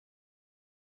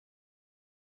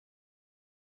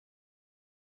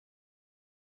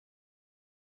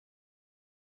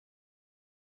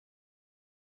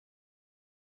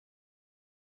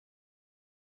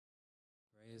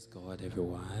Praise God,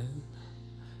 everyone.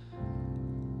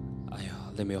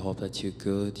 Let me hope that you're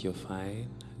good, you're fine.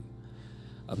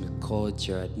 I'm called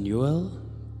Gerald Newell,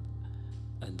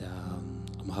 and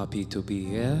I'm happy to be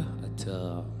here at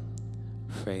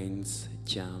Friends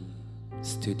Jam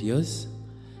Studios.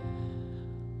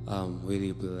 I'm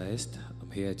really blessed.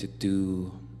 I'm here to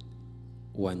do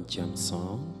one jam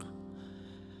song.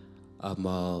 I'm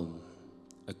a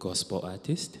gospel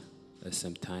artist. At the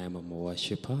same time, I'm a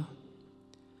worshiper.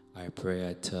 I pray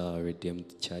at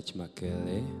Redeemed Church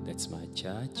Makele. That's my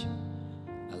church.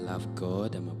 I love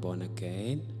God. I'm a born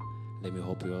again. Let me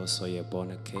hope you also are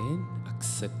born again.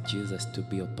 Accept Jesus to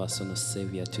be your personal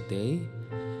savior today.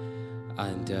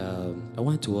 And I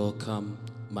want to welcome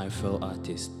my fellow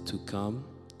artists to come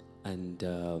and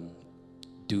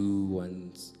do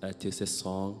one artist a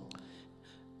song.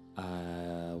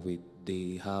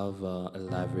 They have a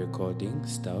live recording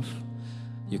stuff.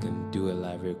 You can do a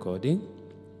live recording.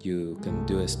 You can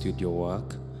do a studio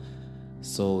work.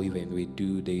 So even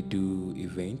they do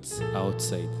events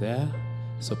outside there.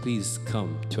 So please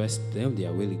come, trust them. They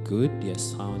are really good. Their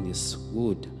sound is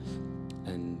good,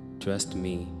 and trust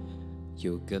me,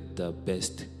 you'll get the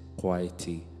best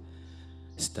quality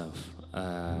stuff.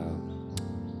 I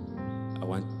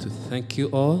want to thank you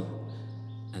all,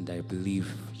 and I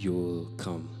believe you'll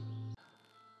come.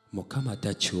 Mukama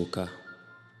tachuka,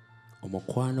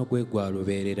 omukwano gwe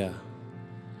gwalubeerera.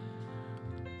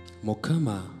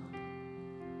 Mukama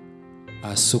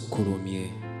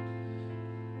asukkulumye.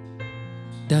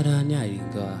 Ddala ani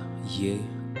alinga ye?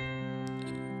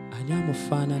 Ani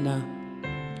amufaanana?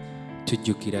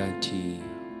 Tujjukira nti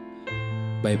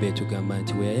Bayibuli etugamba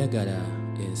nti we yayagala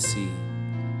ensi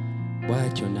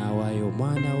bw'atyo n'awaayo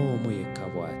omwana we omu yekka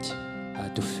bw'ati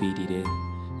atufiirire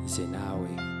nze naawe.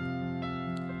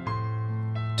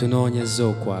 Tunoonyezza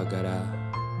okwagala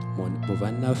mu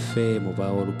bannaffe, mu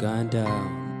baoluganda,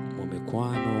 mu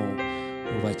mikwano,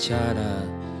 mu bakyala,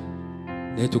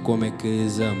 naye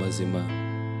tukomekereza amazima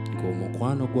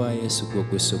ng'omukwano gwa Yesu gwe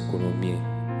gusukkulumye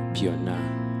byonna.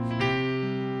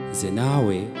 Nze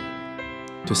naawe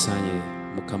tusaanye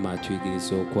Mukama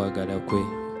atuyigiriza okwagala kwe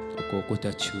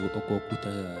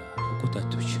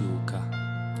okutatukyuka.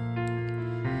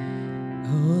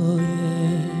 Oh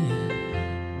yeah,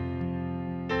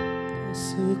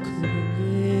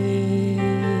 asukkulumye.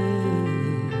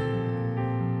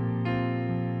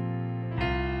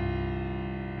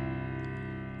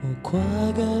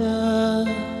 Okwagala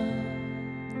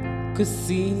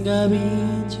kusinga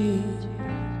bingi,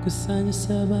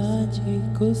 kusanyusa bangi,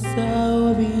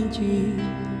 kusaawa bingi.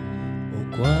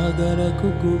 Okwagala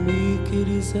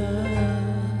kugumiikiriza.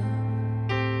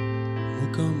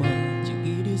 Mukama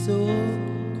njigiriza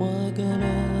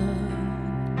okwagala.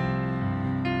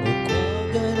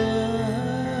 Okwagala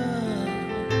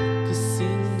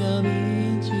kusinga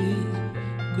bingi,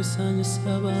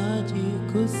 kusanyusa bangi,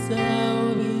 kusaawa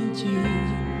bingi.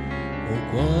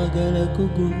 Okwagala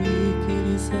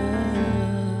kugumiikiriza.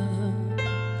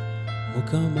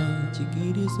 Mukama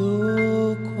njigiriza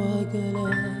okwagala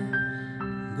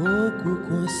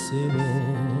ng'okukwasebo.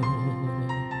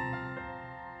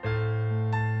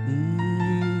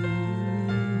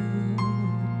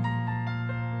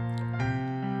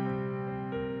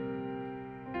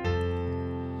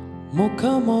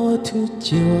 Mukama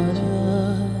otujje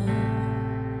wala,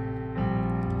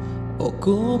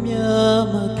 okumya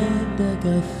amagenda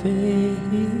gaffe,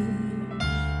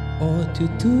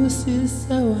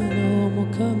 otutuusisa wano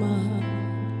Mukama,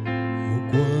 mu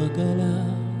kwagala,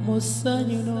 mu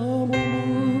ssanyu n'obumu.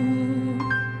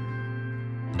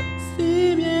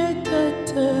 Siibye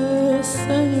Taata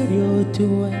essanyu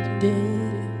ly'otuwadde,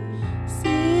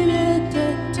 siibye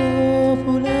Taata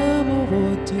obulamu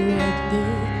bw'otuwadde,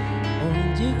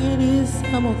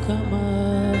 onjigiriza Mukama.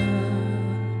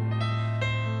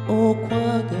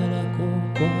 Okwagala kwo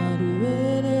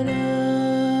kwalubeerera.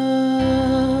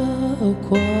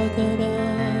 Okwagala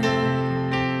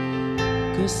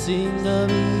kusinga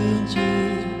bingi,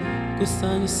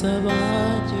 kusanyusa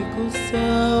bangi,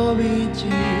 kusaawa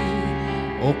bingi.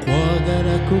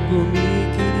 Okwagala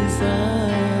kugumiikiriza.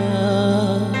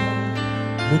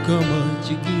 Mukama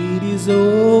njigiriza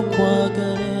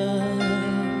okwagala.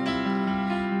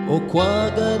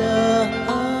 Okwagala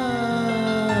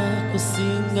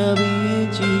kusinga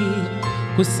bingi,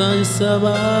 kusanyusa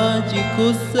bangi,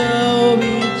 kusaawa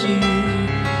bingi.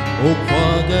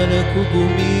 Okwagala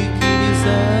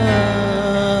kugumiikiriza.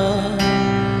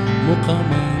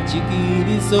 Mukama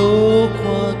njigiriza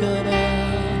okwagala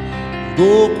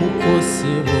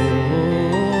ng'okukosebo.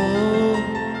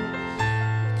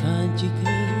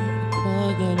 Kanjige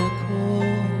okwagala kwo.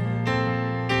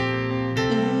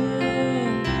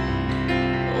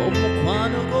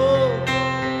 mukwano go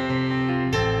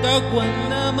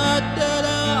gagwana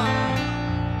maddala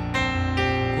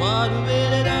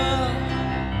gwalubeerera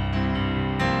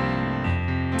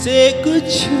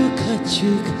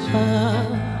tekukyukakyuka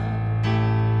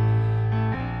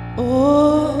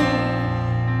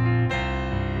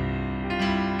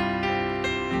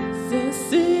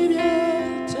sensibye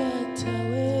tata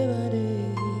weebale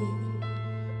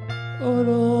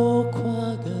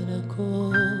olw'okwagala kwo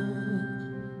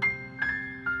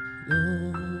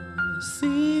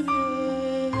nosibye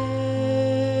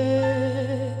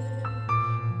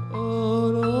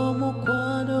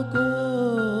olw'omukwano gwo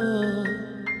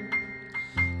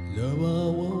laba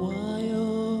wawaayo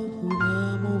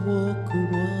obulamu bw'oku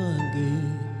lwange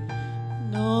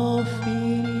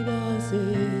n'ofiirira ze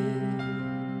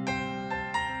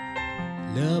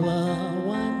laba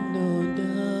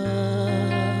wannonda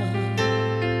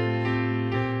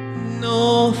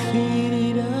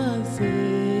n'ofiirira ze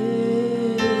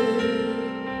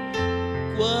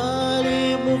gwali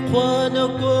mukwano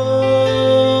gwo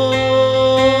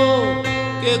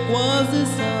ke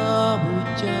gwanzisa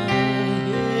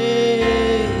bukyaye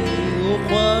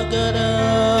okwagala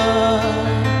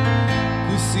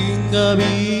kusinga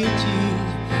bingi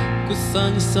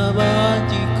kusanyusa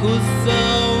bangi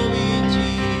kuzzaawo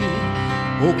bingi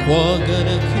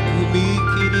okwagala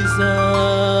kugumiikiriza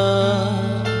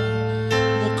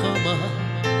mukama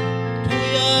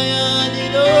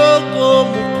tuyayaanira okwo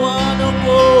mukwano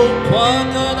gwo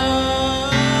okwagala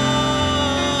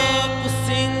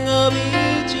kusinga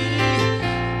bingi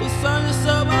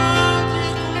kusanyusa bangi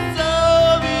kuzzaawo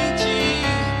bingi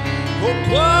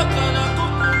okwagala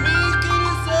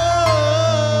kugumiikiriza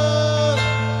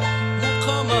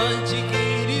mukama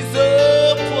njigiriza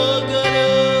okwagala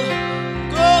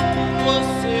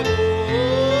ng'okukosebo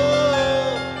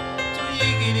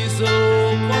tuyigiriza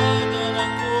okwagala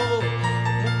kwo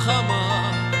mukama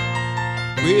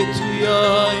bwe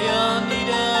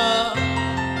tuyayaanira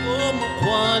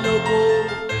omukwano gwo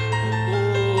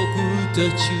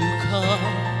ogutakyuka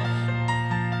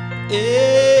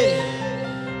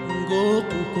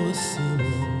ng'okukosebo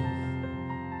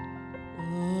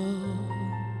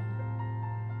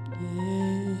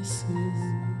Yesu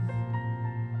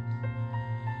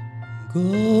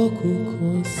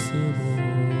ng'okukosebo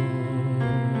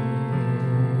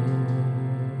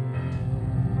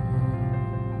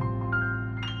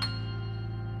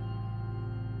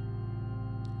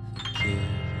Thank you.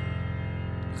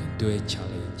 You can do it,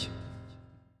 Charlie.